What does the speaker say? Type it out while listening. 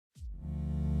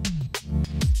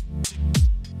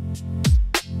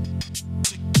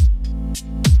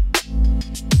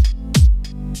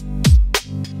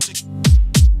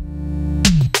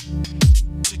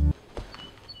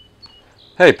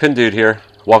Hey, Pin Dude here.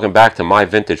 Welcome back to My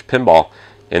Vintage Pinball.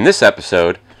 In this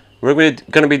episode, we're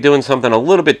going to be doing something a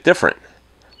little bit different.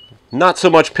 Not so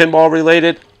much pinball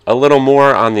related, a little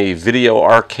more on the video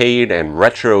arcade and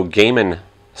retro gaming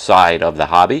side of the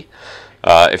hobby.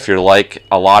 If you're like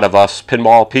a lot of us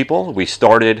pinball people, we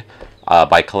started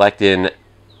by collecting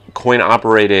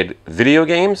coin-operated video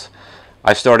games.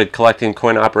 I started collecting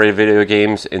coin-operated video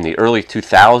games in the early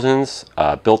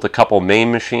 2000s, built a couple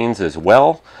Mame machines as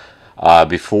well.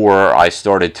 Before I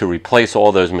started to replace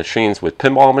all those machines with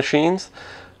pinball machines.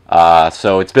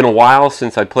 So it's been a while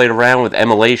since I played around with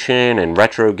emulation and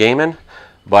retro gaming,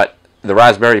 but the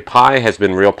Rasberry Pi has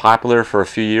been real popular for a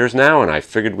few years now, and I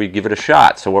figured we'd give it a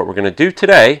shot. So what we're going to do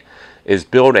today is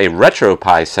build a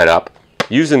Retropie setup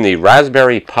using the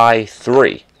Rasberry Pi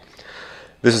 3.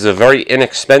 This is a very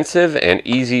inexpensive and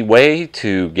easy way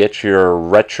to get your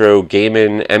retro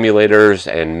gaming emulators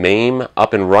and Mame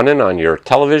up and running on your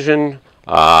television.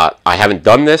 I haven't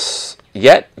done this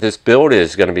yet. This build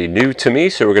is going to be new to me,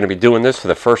 so we're going to be doing this for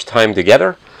the first time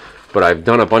together. But I've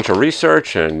done a bunch of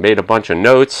research and made a bunch of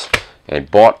notes and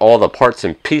bought all the parts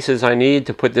and pieces I need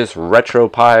to put this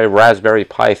Retropie Rasberry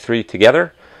Pi 3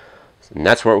 together. And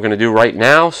that's what we're going to do right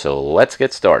now, so let's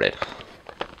get started.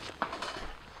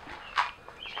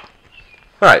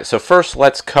 Alright, so first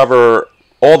let's cover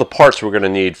all the parts we're going to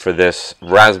need for this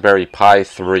Rasberry Pi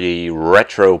 3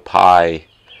 Retropie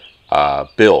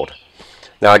build.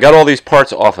 Now I got all these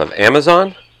parts off of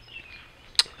Amazon,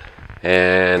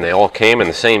 and they all came in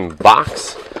the same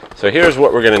box. So here's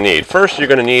what we're going to need. First, you're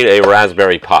going to need a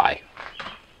Rasberry Pi.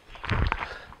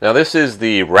 Now this is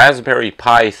the Rasberry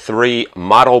Pi 3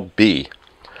 Model B.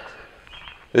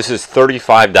 This is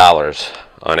 $35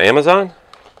 on Amazon.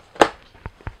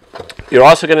 You're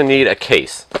also going to need a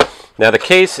case. Now the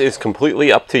case is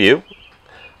completely up to you.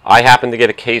 I happen to get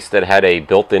a case that had a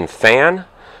built-in fan,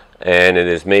 and it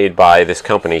is made by this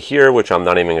company here, which I'm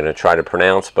not even going to try to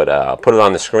pronounce, but I'll put it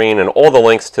on the screen, and all the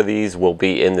links to these will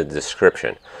be in the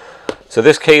description. So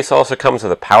this case also comes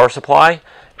with a power supply,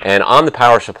 and on the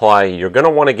power supply you're going to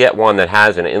want to get one that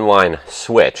has an inline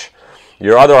switch.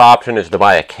 Your other option is to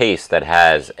buy a case that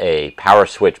has a power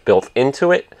switch built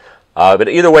into it. But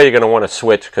either way, you're going to want to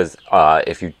switch, because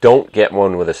if you don't get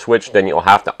one with a switch, then you'll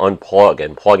have to unplug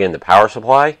and plug in the power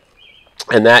supply,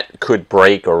 and that could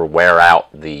break or wear out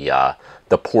the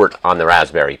port on the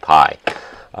Rasberry Pi.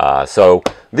 So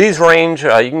these range,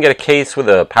 you can get a case with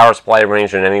a power supply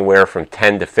ranging anywhere from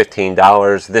 $10 to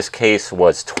 $15. This case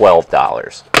was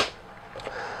 $12.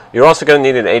 You're also going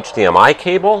to need an HDMI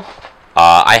cable.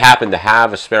 I happen to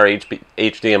have a spare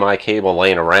HDMI cable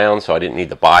laying around, so I didn't need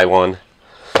to buy one.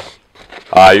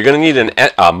 You're going to need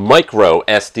a micro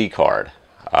SD card.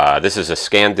 This is a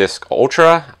Scandisk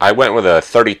Ultra. I went with a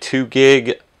 32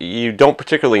 gig. You don't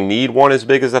particularly need one as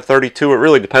big as a 32. It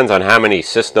really depends on how many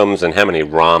systems and how many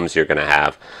ROMs you're going to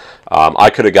have. I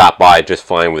could have got by just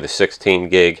fine with a 16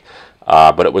 gig,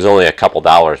 but it was only a couple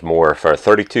dollars more. For a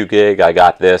 32 gig, I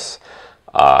got this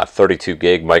 32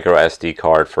 gig micro SD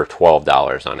card for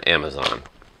 $12 on Amazon.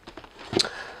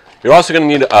 You're also going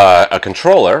to need a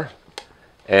controller.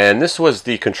 And this was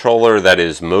the controller that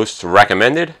is most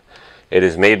recommended. It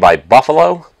is made by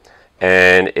Buffalo,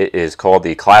 and it is called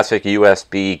the Classic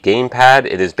USB Gamepad.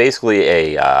 It is basically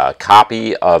a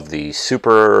copy of the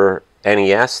Super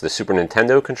NES, the Super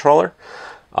Nintendo controller.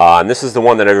 And this is the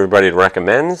one that everybody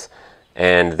recommends.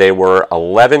 And they were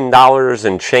 $11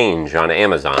 and change on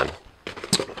Amazon.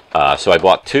 So I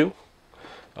bought two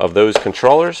of those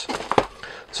controllers.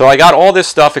 So I got all this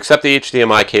stuff except the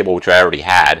HDMI cable, which I already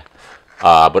had.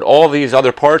 But all these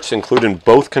other parts, including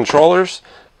both controllers,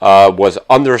 was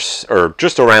under or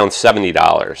just around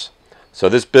 $70. So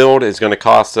this build is going to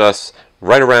cost us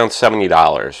right around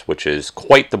 $70, which is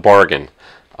quite the bargain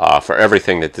for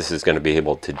everything that this is going to be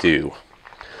able to do.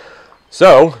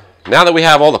 So now that we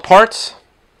have all the parts,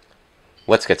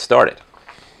 let's get started.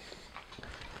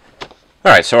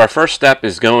 Alright, so our first step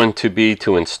is going to be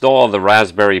to install the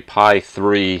Rasberry Pi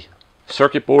 3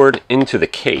 circuit board into the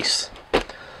case.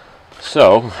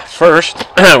 So first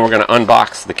we're going to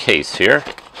unbox the case here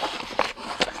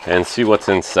and see what's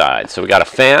inside. So we got a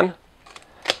fan,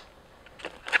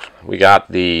 we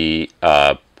got the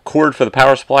cord for the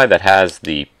power supply that has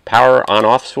the power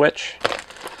on-off switch,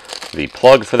 the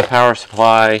plug for the power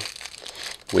supply,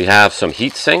 we have some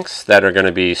heat sinks that are going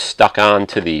to be stuck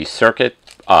onto the circuit,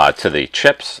 to the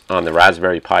chips on the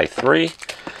Rasberry Pi 3,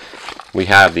 we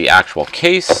have the actual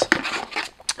case,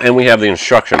 and we have the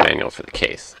instruction manual for the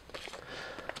case.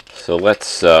 So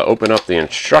let's open up the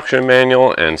instruction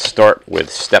manual and start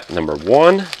with step number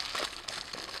 1.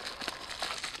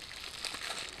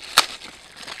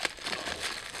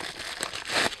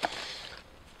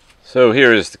 So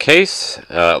here is the case.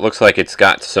 It looks like it's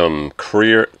got some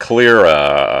clear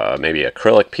maybe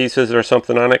acrylic pieces or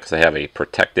something on it, because they have a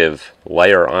protective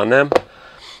layer on them.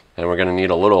 And we're going to need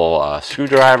a little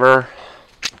screwdriver.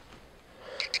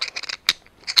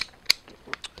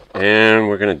 And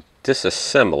we're going to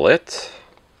disassemble it.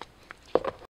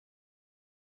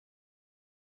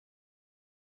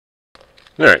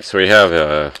 Alright, so we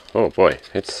have, oh boy,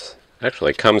 it's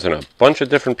actually comes in a bunch of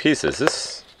different pieces.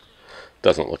 This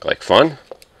doesn't look like fun.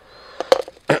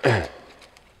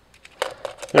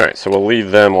 Alright, so we'll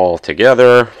leave them all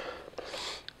together.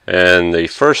 And the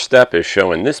first step is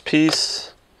showing this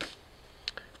piece.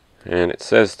 And it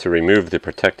says to remove the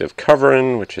protective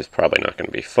covering, which is probably not going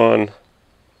to be fun.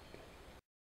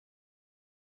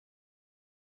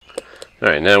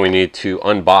 Alright, now we need to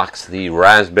unbox the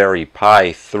Raspberry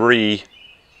Pi 3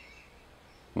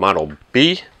 Model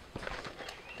B.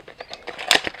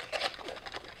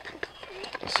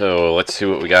 So let's see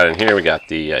what we got in here. We got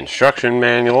the instruction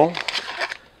manual,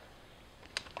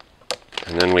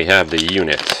 and then we have the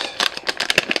unit.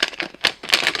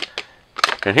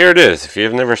 And here it is. If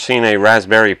you've never seen a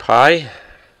Raspberry Pi,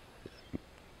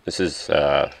 this is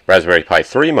Raspberry Pi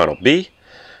 3 Model B.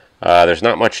 There's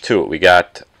not much to it. We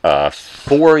got 4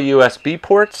 USB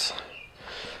ports.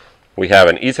 We have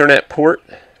an Ethernet port,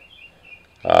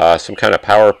 some kind of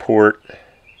power port,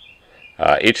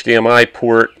 HDMI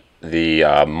port,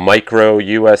 the micro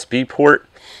USB port,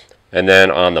 and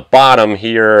then on the bottom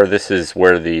here, this is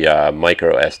where the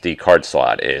micro SD card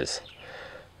slot is.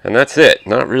 And that's it.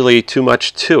 Not really too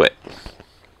much to it.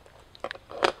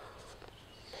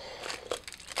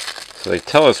 So they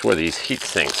tell us where these heat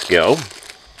sinks go.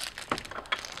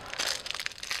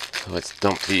 So let's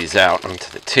dump these out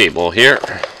onto the table here.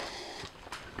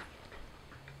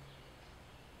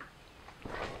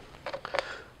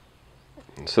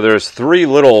 So there's 3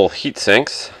 little heat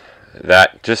sinks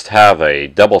that just have a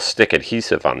double stick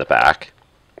adhesive on the back.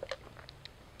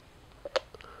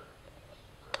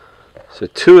 So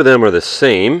 2 of them are the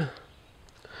same.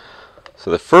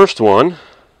 So the first one,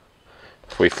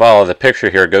 if we follow the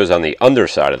picture here, goes on the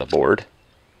underside of the board.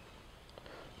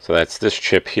 So that's this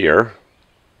chip here.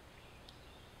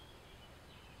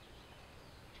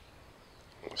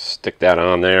 Stick that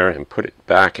on there and put it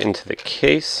back into the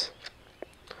case.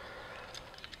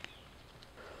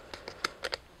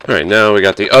 Alright, now we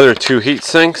got the other 2 heat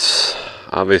sinks.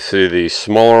 Obviously the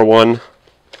smaller one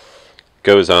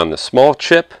goes on the small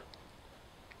chip.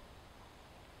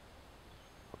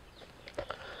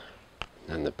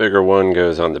 And the bigger one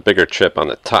goes on the bigger chip on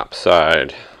the top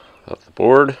side of the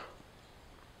board.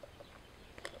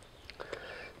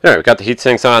 Alright, we've got the heat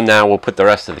sinks on. Now we'll put the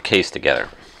rest of the case together.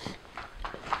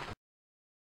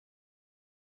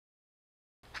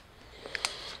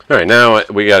 Alright, now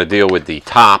we got to deal with the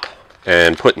top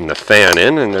and putting the fan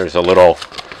in, and there's a little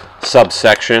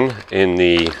subsection in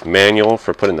the manual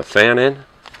for putting the fan in.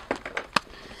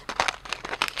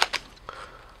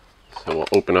 So we'll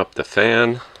open up the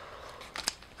fan.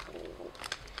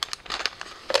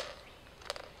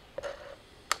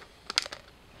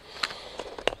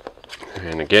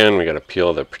 And again, we got to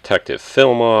peel the protective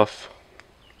film off.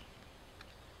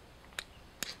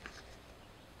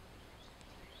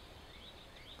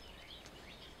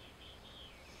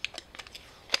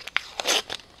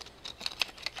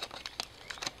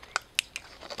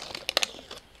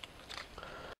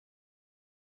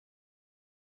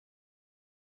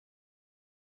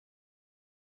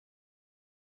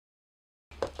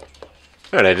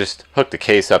 Alright, I just hooked the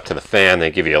case up to the fan.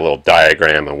 They give you a little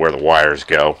diagram of where the wires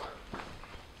go.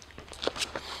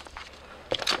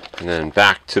 And then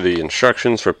back to the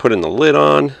instructions for putting the lid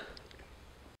on.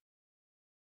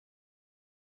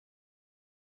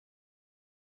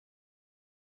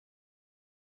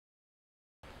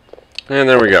 And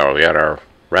there we go. We got our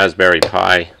Raspberry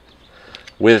Pi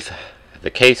with the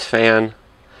case fan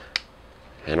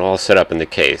and all set up in the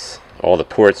case. All the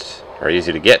ports are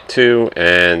easy to get to,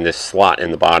 and this slot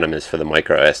in the bottom is for the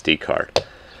micro SD card.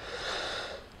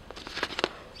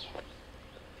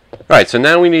 Alright, so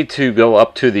now we need to go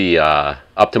up to the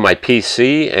up to my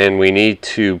PC, and we need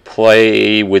to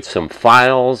play with some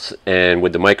files and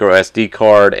with the micro SD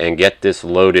card and get this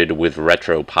loaded with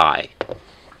Retropie.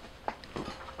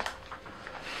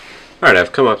 Alright,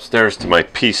 I've come upstairs to my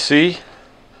PC,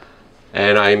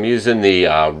 and I'm using the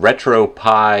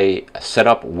Retropie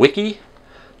setup wiki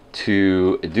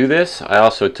to do this. I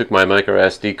also took my micro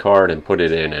SD card and put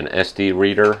it in an SD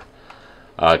reader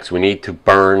because we need to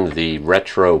burn the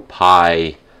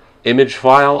Retropie image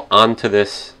file onto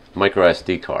this micro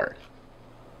SD card.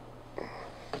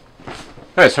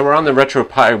 Alright, Alright, so we're on the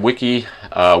Retropie Wiki.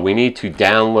 We need to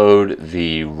download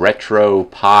the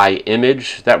Retropie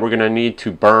image that we're going to need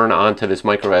to burn onto this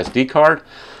micro SD card.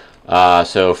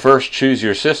 So first choose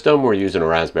your system. We're using a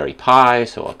Raspberry Pi,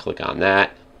 so I'll click on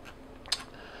that.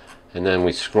 And then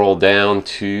we scroll down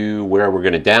to where we're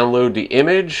going to download the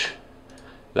image.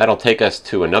 That'll take us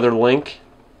to another link.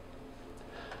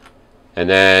 And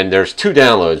then there's two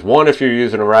downloads. One if you're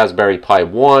using a Raspberry Pi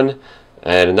 1,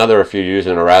 and another if you're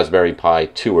using a Raspberry Pi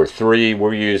 2 or 3.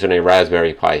 We're using a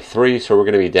Raspberry Pi 3, so we're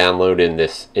going to be downloading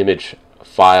this image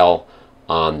file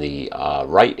on the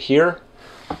right here.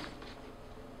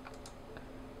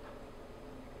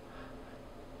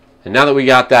 And now that we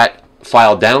got that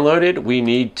file downloaded, we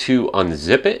need to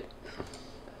unzip it.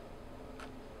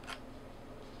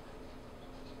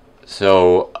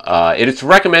 So it's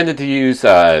recommended to use,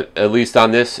 at least on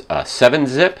this,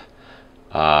 7-zip,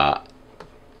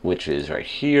 which is right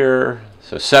here.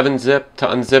 So 7-zip to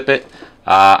unzip it.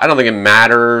 I don't think it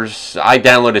matters. I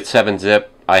downloaded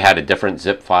 7-zip. I had a different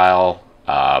zip file,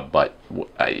 but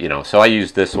you know, so I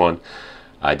used this one.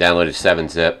 I downloaded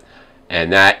 7-zip,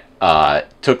 and that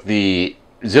took the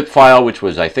zip file, which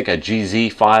was I think a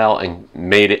GZ file, and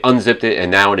made it, unzipped it, and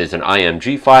now it is an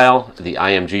IMG file. The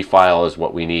IMG file is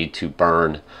what we need to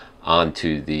burn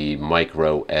onto the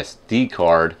micro SD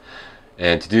card.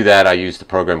 And to do that, I used a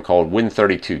program called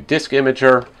Win32 Disk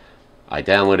Imager. I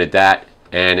downloaded that,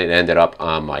 and it ended up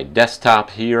on my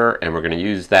desktop here, and we're going to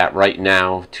use that right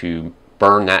now to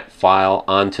burn that file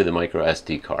onto the micro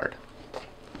SD card.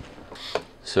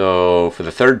 So for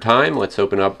the third time, let's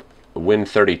open up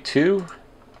Win32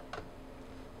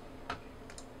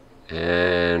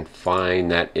 and find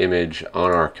that image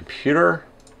on our computer.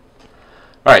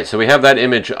 Alright, so we have that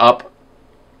image up.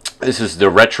 This is the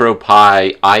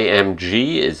Retropie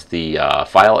IMG is the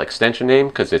file extension name,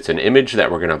 because it's an image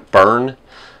that we're going to burn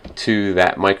to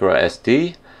that micro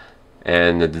SD.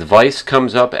 And the device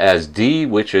comes up as D,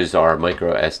 which is our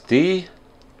micro SD.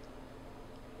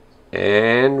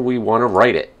 And we want to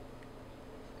write it.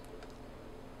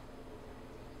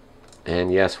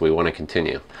 And yes, we want to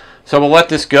continue. So we'll let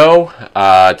this go.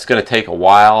 It's going to take a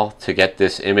while to get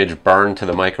this image burned to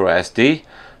the micro SD.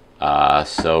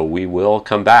 So we will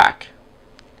come back.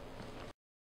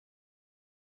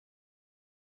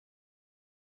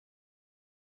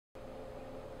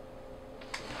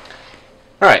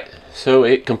 Alright, so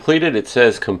it completed. It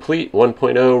says complete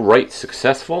 1.0 write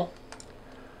successful.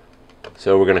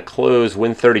 So we're going to close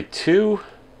Win32.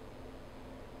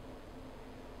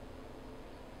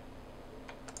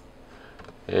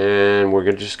 And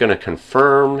we're just going to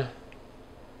confirm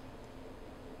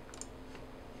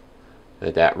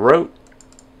that that wrote,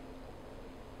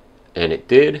 and it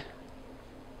did.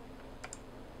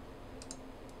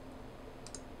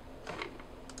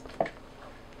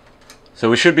 So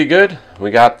we should be good.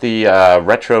 We got the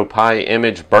Retropie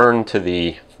image burned to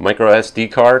the micro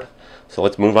SD card. So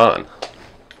let's move on.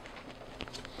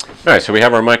 Alright, so we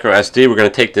have our micro SD. We're going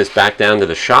to take this back down to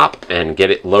the shop and get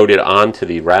it loaded onto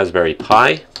the Raspberry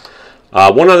Pi.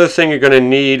 One other thing you're going to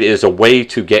need is a way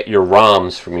to get your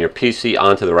ROMs from your PC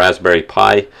onto the Raspberry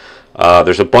Pi.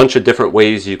 There's a bunch of different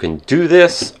ways you can do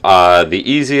this. The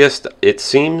easiest, it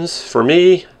seems, for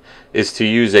me, is to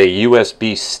use a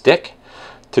USB stick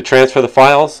to transfer the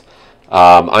files.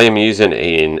 I am using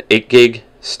an 8 gig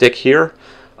stick here.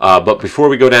 But before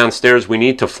we go downstairs, we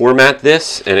need to format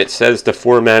this, and it says to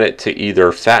format it to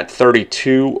either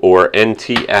FAT32 or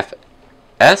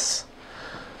NTFS.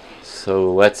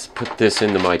 So let's put this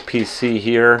into my PC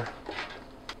here,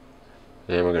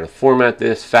 and we're going to format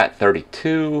this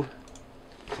FAT32.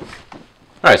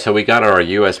 Alright, so we got our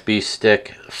USB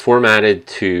stick formatted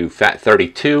to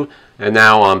FAT32, and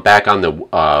now I'm back on the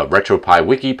Retropie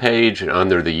Wiki page, and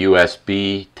under the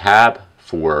USB tab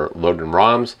for loading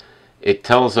ROMs. It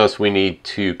tells us we need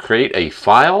to create a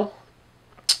file,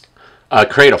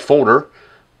 create a folder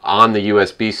on the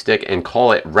USB stick and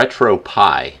call it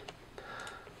Retropie.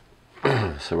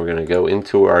 So we're going to go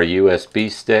into our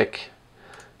USB stick,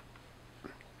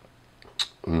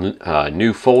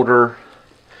 new folder,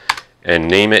 and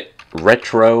name it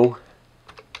Retropie.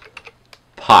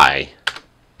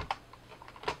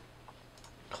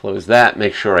 Close that,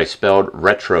 make sure I spelled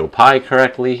Retropie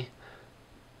correctly.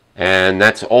 And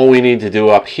that's all we need to do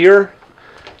up here.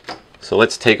 So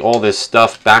let's take all this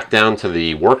stuff back down to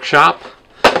the workshop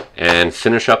and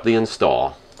finish up the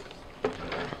install.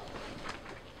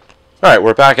 Alright,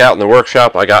 we're back out in the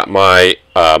workshop. I got my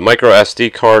micro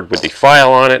SD card with the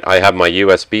file on it. I have my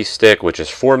USB stick, which is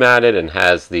formatted and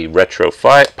has the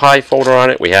Retropie Pi folder on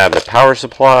it. We have the power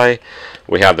supply.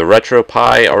 We have the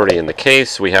Retropie already in the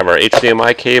case. We have our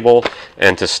HDMI cable.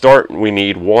 And to start, we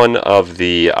need one of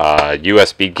the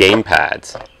USB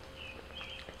gamepads.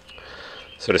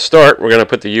 So to start, we're going to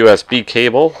put the USB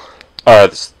cable.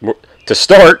 To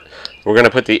start, we're going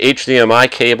to put the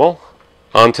HDMI cable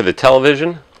onto the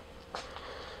television.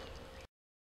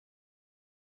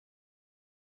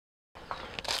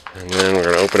 And then we're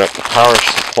going to open up the power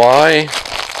supply.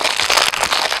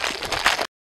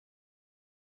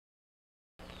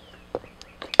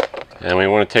 And we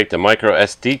want to take the micro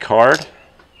SD card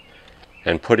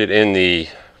and put it in the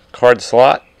card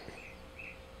slot.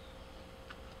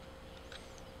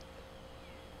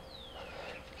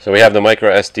 So we have the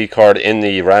micro SD card in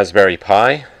the Raspberry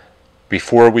Pi.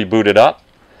 Before we boot it up,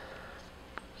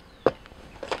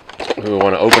 we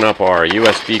want to open up our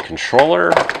USB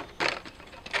controller.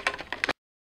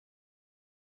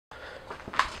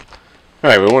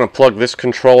 Alright, we want to plug this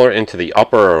controller into the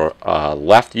upper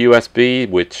left USB,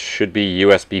 which should be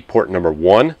USB port number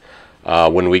 1.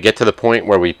 When we get to the point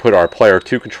where we put our player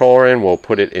 2 controller in, we'll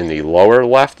put it in the lower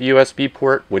left USB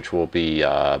port, which will be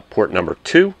port number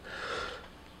 2.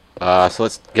 So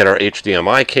let's get our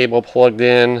HDMI cable plugged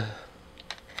in.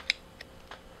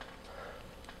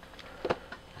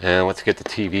 And let's get the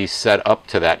TV set up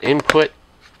to that input.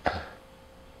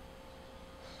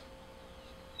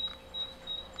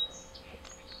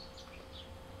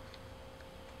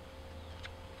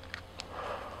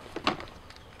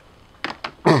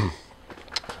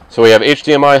 So we have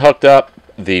HDMI hooked up,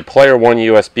 the player 1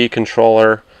 USB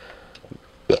controller,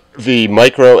 the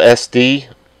micro SD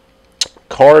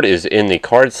card is in the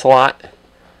card slot,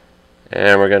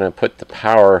 and we're going to put the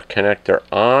power connector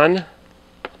on.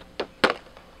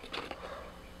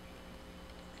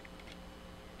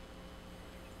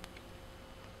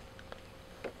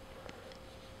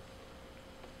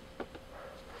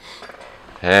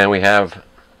 And we have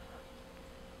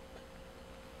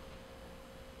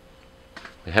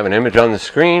an image on the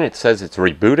screen. It says it's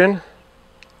rebooting.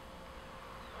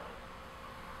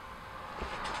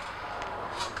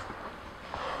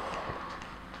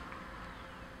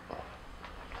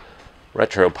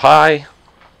 Retropie.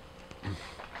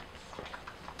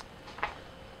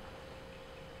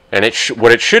 And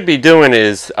what it should be doing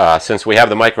is, since we have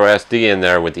the micro SD in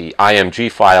there with the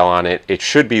IMG file on it, it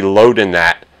should be loading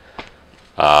that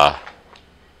up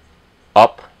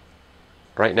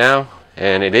right now,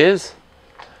 and it is.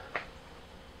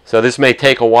 So this may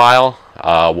take a while.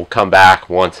 We'll come back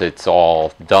once it's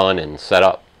all done and set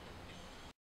up.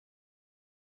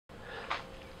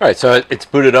 Alright, so it's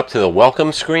booted up to the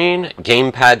welcome screen.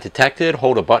 Gamepad detected.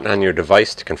 Hold a button on your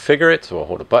device to configure it. So we'll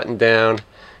hold a button down.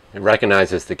 It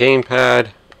recognizes the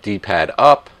gamepad. D-pad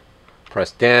up.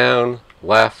 Press down,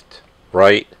 left,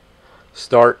 right,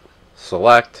 start,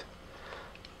 select.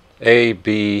 A,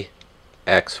 B,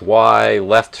 X, Y,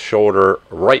 left shoulder,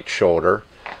 right shoulder.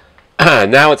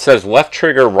 Now it says left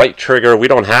trigger, right trigger. We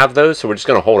don't have those, so we're just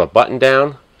going to hold a button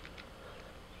down.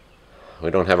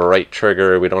 We don't have a right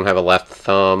trigger. We don't have a left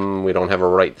thumb. We don't have a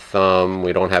right thumb.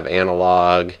 We don't have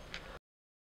analog.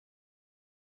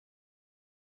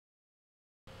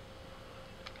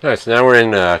 Alright, so now we're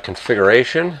in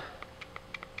configuration.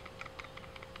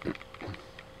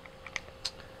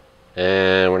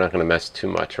 And we're not going to mess too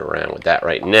much around with that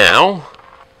right now.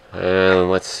 And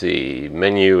let's see,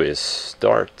 menu is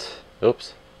start.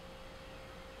 Oops.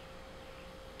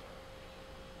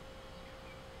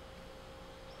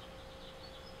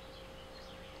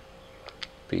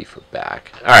 B for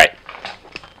back. All right.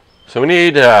 So we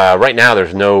need right now.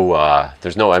 There's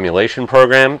no emulation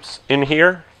programs in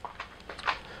here.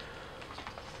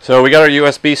 So we got our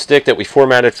USB stick that we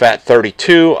formatted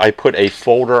FAT32. I put a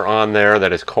folder on there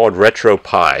that is called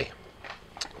Retropie.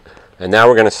 And now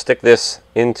we're going to stick this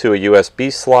into a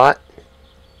USB slot.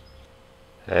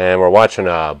 And we're watching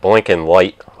a blinking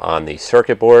light on the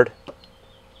circuit board.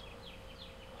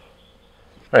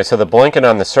 Alright, so the blinking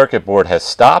on the circuit board has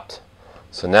stopped.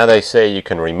 So now they say you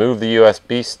can remove the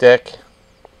USB stick.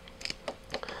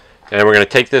 And we're going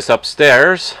to take this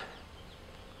upstairs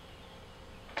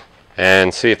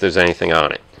and see if there's anything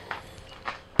on it.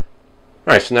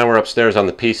 Alright, so now we're upstairs on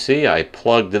the PC. I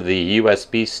plugged the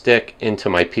USB stick into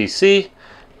my PC,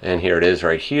 and here it is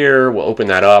right here. We'll open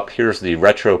that up. Here's the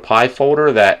Retropie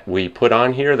folder that we put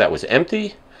on here that was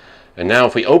empty. And now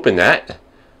if we open that,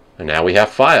 and now we have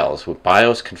files with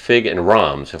BIOS, config, and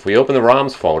ROMs. If we open the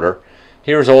ROMs folder,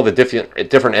 here's all the different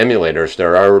emulators that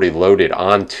are already loaded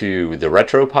onto the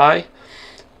Retropie.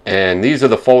 And these are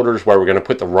the folders where we're going to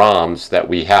put the ROMs that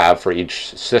we have for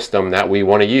each system that we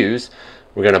want to use.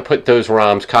 We're going to put those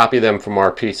ROMs, copy them from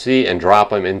our PC, and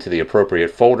drop them into the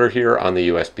appropriate folder here on the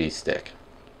USB stick.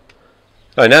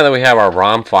 All right, now that we have our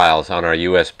ROM files on our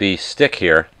USB stick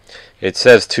here, it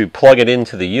says to plug it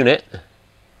into the unit.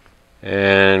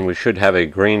 And we should have a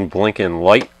green blinking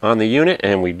light on the unit,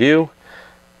 and we do.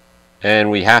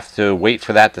 And we have to wait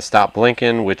for that to stop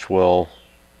blinking, which will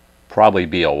probably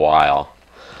be a while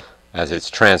as it's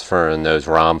transferring those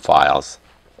ROM files.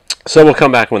 So we'll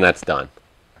come back when that's done.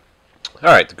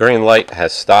 Alright, the green light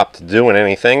has stopped doing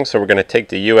anything, so we're going to take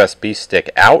the USB stick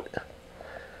out.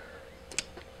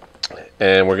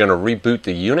 And we're going to reboot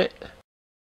the unit.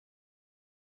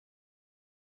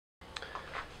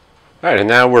 Alright, and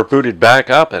now we're booted back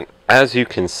up, and as you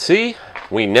can see,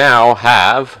 we now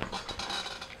have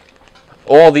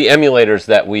all the emulators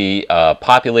that we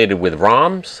populated with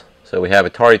ROMs. So we have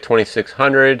Atari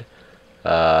 2600,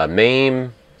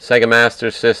 Mame, Sega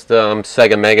Master System,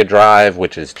 Sega Mega Drive,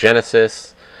 which is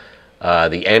Genesis, the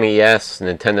NES,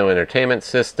 Nintendo Entertainment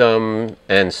System,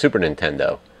 and Super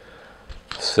Nintendo.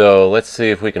 So let's see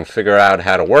if we can figure out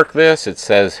how to work this. It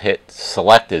says hit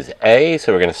select as A,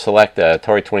 so we're going to select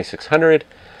Atari 2600,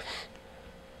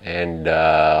 and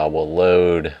we'll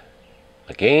load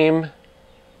a game.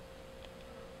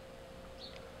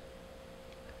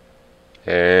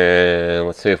 And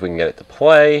let's see if we can get it to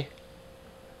play.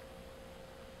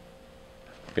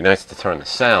 Be nice to turn the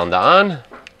sound on.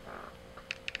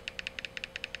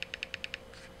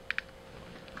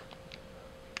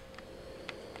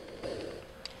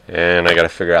 And I got to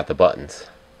figure out the buttons.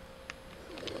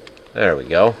 There we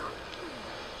go.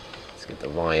 Let's get the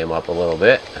volume up a little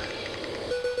bit.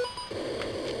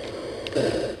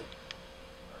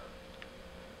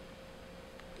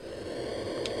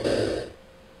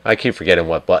 I keep forgetting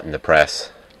what button to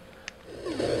press.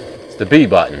 It's the B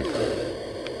button.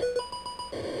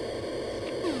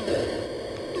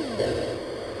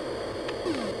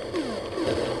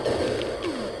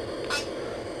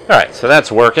 Alright, so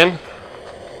that's working.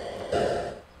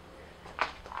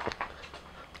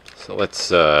 So let's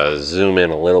zoom in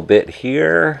a little bit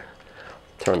here.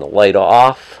 Turn the light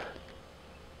off.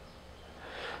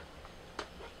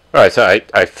 Alright, so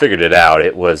I figured it out.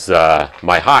 It was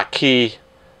my hotkey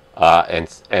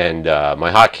and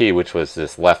my hotkey, which was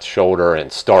this left shoulder,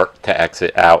 and start to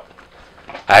exit out.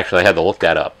 Actually, I had to look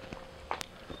that up.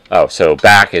 Oh, so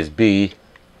back is B.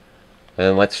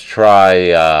 And let's try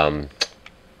a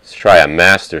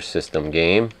Master System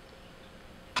game.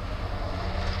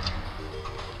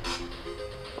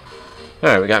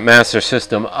 Alright, we got Master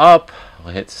System up.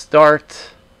 We'll hit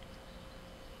start.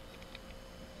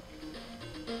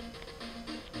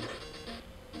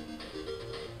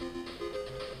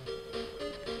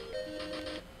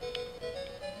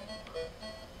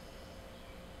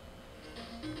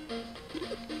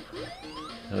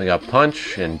 And we got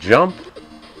punch and jump.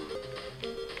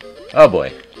 Oh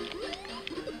boy.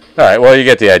 Alright, well, you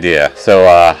get the idea. So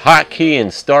hotkey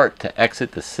and start to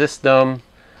exit the system.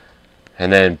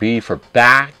 And then B for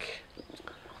back.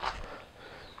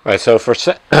 Alright, so for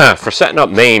setting up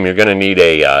Mame, you're going to need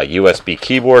a USB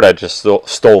keyboard. I just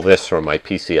stole this from my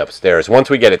PC upstairs. Once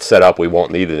we get it set up, we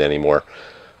won't need it anymore.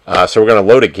 So we're going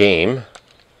to load a game.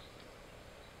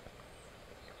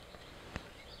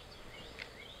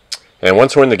 And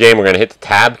once we're in the game, we're going to hit the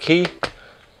Tab key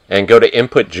and go to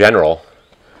Input General.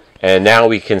 And now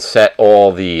we can set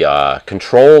all the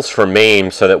controls for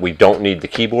Mame so that we don't need the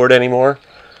keyboard anymore.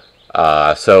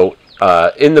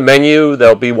 In the menu,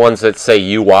 there'll be ones that say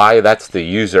UI. That's the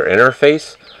user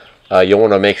interface. You'll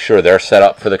want to make sure they're set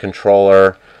up for the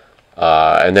controller.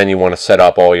 And then you want to set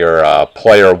up all your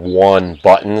player 1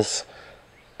 buttons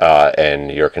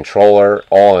and your controller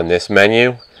all in this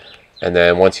menu. And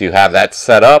then once you have that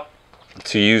set up,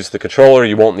 to use the controller,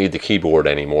 you won't need the keyboard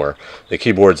anymore. The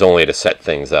keyboard's only to set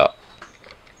things up.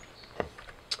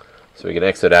 So we can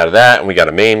exit out of that, and we got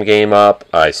a Mame game up.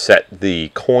 I set the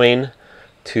coin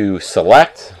to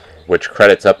select, which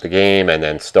credits up the game, and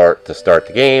then start to start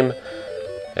the game.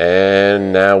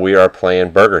 And now we are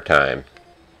playing Burger Time.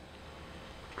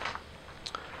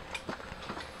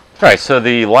 Alright, so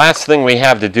the last thing we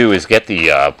have to do is get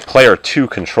the player 2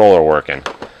 controller working.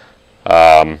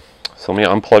 So let me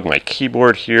unplug my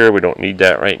keyboard here. We don't need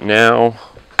that right now.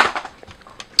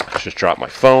 Let's just drop my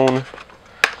phone.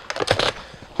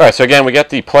 Alright, so again, we got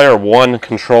the player 1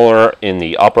 controller in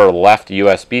the upper left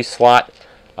USB slot.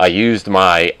 I used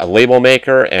my label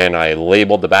maker and I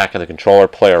labeled the back of the controller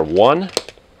player 1.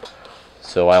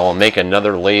 So I will make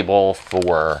another label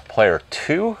for player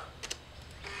 2.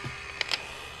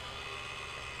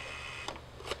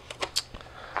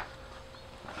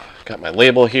 Got my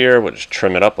label here. We'll just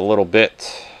trim it up a little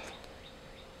bit.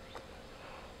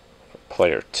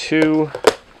 Player 2.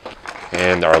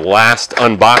 And our last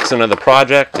unboxing of the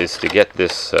project is to get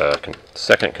this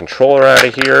second controller out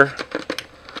of here.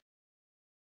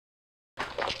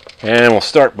 And we'll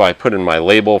start by putting my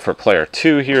label for player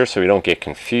 2 here so we don't get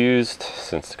confused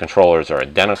since the controllers are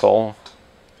identical.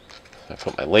 I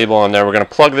put my label on there. We're going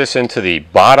to plug this into the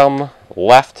bottom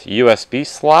left USB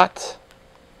slot.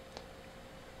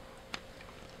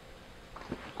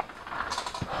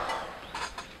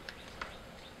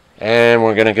 And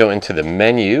we're going to go into the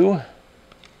menu,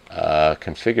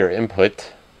 configure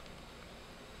input.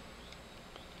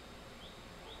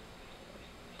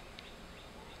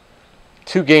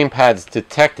 Two gamepads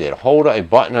detected. Hold a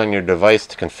button on your device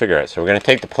to configure it. So we're going to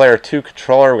take the player 2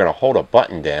 controller, we're going to hold a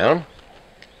button down.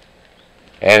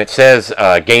 And it says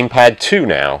gamepad 2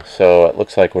 now. So it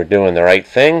looks like we're doing the right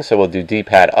thing. So we'll do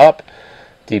D-pad up,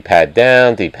 D-pad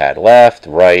down, D-pad left,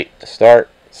 right,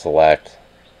 start, select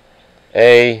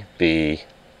A, B,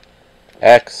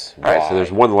 X, Y. Alright, so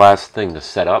there's one last thing to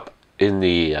set up. In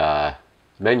the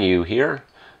menu here,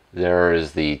 there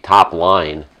is the top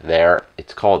line there.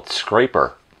 It's called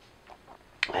Scraper.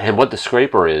 And what the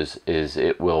Scraper is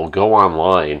it will go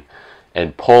online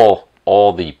and pull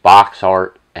all the box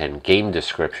art and game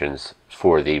descriptions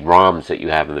for the ROMs that you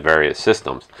have in the various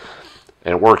systems.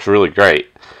 And it works really great.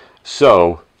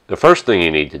 So the first thing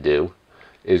you need to do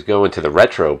is go into the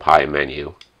Retropie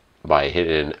menu by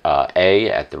hitting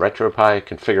A at the Retropie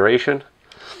configuration.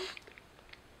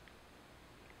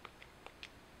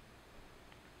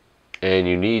 And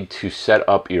you need to set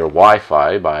up your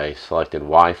Wi-Fi by selecting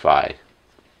Wi-Fi.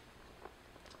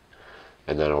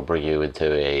 And then it'll bring you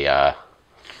into a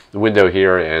window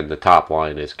here, and the top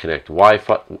line is connect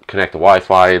Wi-Fi. Connect to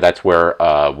Wi-Fi. That's where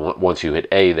once you hit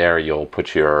A there, you'll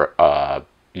put your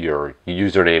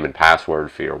username and password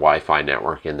for your Wi-Fi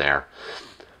network in there.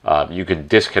 You can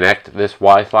disconnect this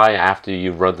Wi-Fi after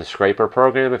you run the Scraper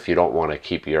program if you don't want to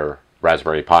keep your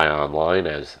Raspberry Pi online,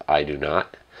 as I do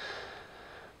not.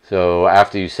 So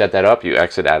after you set that up, you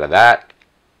exit out of that,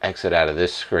 exit out of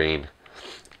this screen,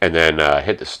 and then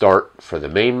hit the start for the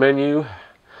main menu,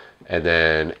 and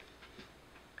then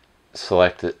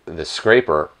select the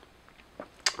Scraper.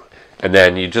 And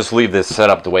then you just leave this set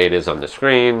up the way it is on the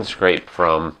screen. Scrape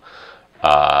from,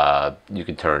 you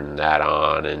can turn that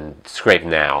on and scrape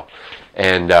now.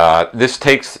 And this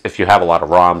takes, if you have a lot of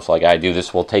ROMs like I do,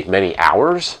 this will take many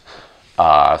hours.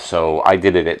 So I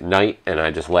did it at night and I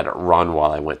just let it run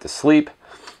while I went to sleep.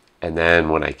 And then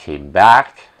when I came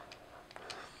back,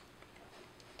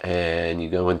 and you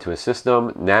go into a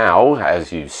system, now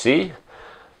as you see,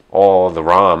 all the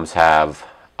ROMs have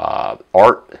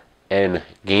art and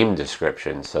game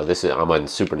description. So this is, I'm on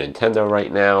Super Nintendo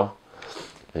right now,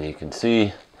 and you can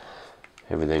see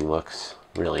everything looks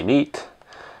really neat.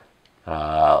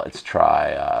 Let's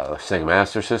try Sega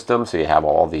Master System. So you have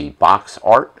all the box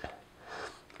art,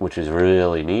 which is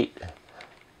really neat.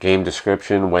 Game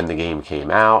description, when the game came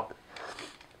out.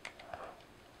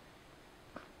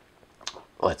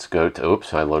 Let's go to,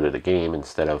 oops, I loaded a game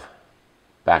instead of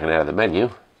backing out of the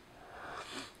menu.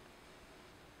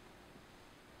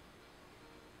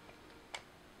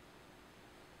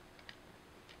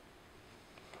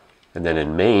 And then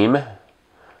in Mame,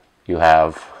 you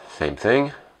have same thing.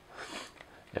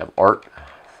 You have art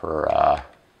for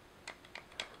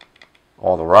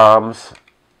all the ROMs.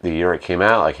 The year it came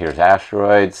out, like here's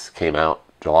Asteroids, came out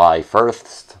July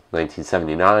 1st,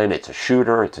 1979. It's a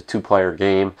shooter, it's a 2-player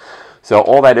game. So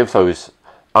all that info is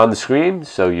on the screen,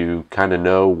 so you kind of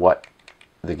know what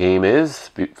the game is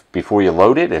before you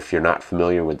load it if you're not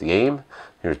familiar with the game.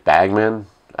 Here's Bagman,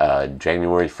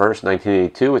 January 1st,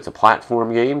 1982. It's a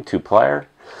platform game, 2-player.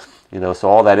 You know, so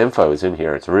all that info is in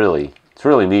here. It's really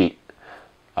neat.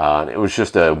 It was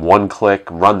just a one-click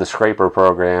run the Scraper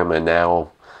program, and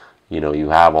now you know, you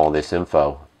have all this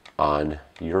info on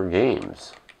your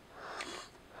games.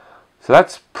 So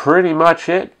that's pretty much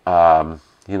it.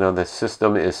 You know, the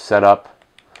system is set up.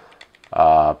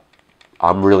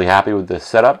 I'm really happy with the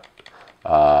setup.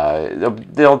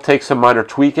 They'll take some minor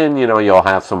tweaking. You know, you'll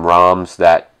have some ROMs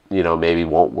that, you know, maybe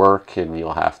won't work, and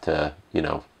you'll have to, you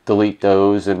know, delete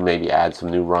those and maybe add some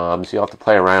new ROMs. You'll have to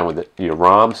play around with your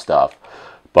ROM stuff.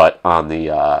 But on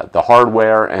the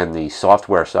hardware and the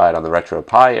software side on the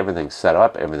Retropie, everything's set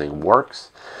up, everything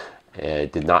works.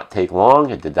 It did not take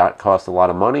long, it did not cost a lot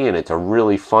of money, and it's a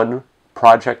really fun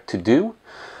project to do.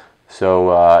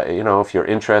 So, you know, if you're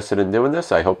interested in doing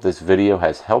this, I hope this video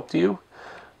has helped you.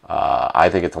 I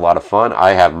think it's a lot of fun. I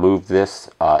have moved this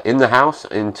in the house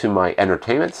into my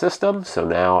entertainment system, so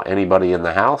now anybody in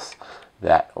the house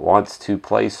that wants to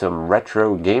play some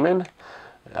retro gaming.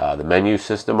 The menu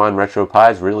system on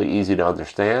Retropie is really easy to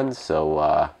understand,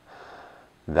 so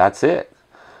that's it.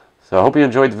 So I hope you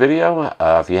enjoyed the video.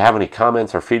 If you have any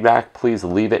comments or feedback, please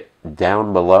leave it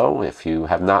down below. If you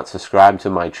have not subscribed to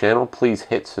my channel, please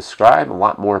hit subscribe. A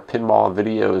lot more pinball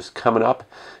videos coming up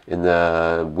in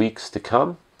the weeks to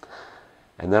come.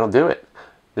 And that'll do it.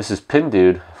 This is Pin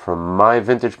Dude from My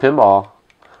Vintage Pinball.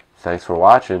 Thanks for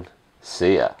watching.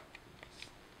 See ya.